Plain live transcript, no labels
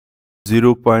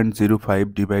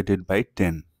0.05 divided by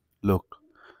 10. Look,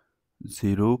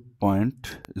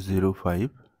 0.05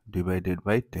 divided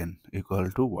by 10 equal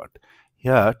to what?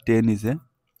 Here 10 is a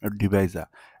divisor.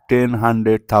 10,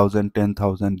 100, 1000,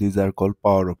 10,000, these are called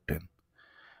power of 10.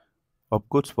 Of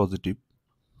course positive.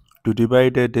 To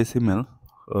divide a decimal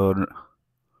or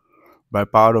by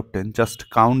power of 10, just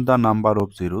count the number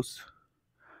of zeros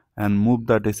and move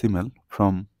the decimal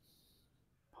from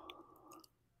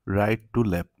right to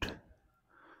left.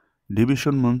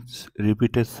 Division means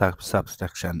repeated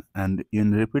subtraction, and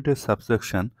in repeated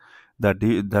subtraction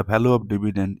the value of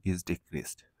dividend is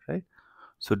decreased, right?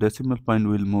 So decimal point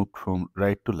will move from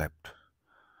right to left.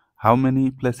 How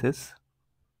many places?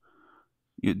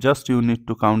 You need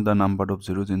to count the number of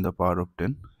zeros in the power of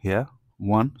 10. Here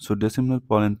 1, so decimal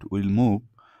point will move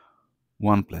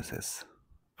 1 places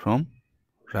from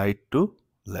right to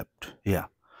left. Yeah,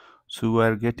 so we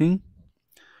are getting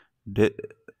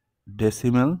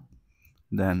decimal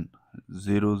then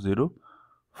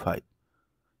 005.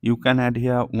 You can add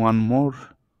here one more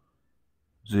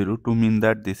 0 to mean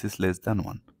that this is less than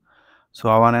 1. So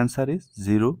our answer is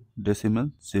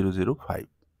 0.005.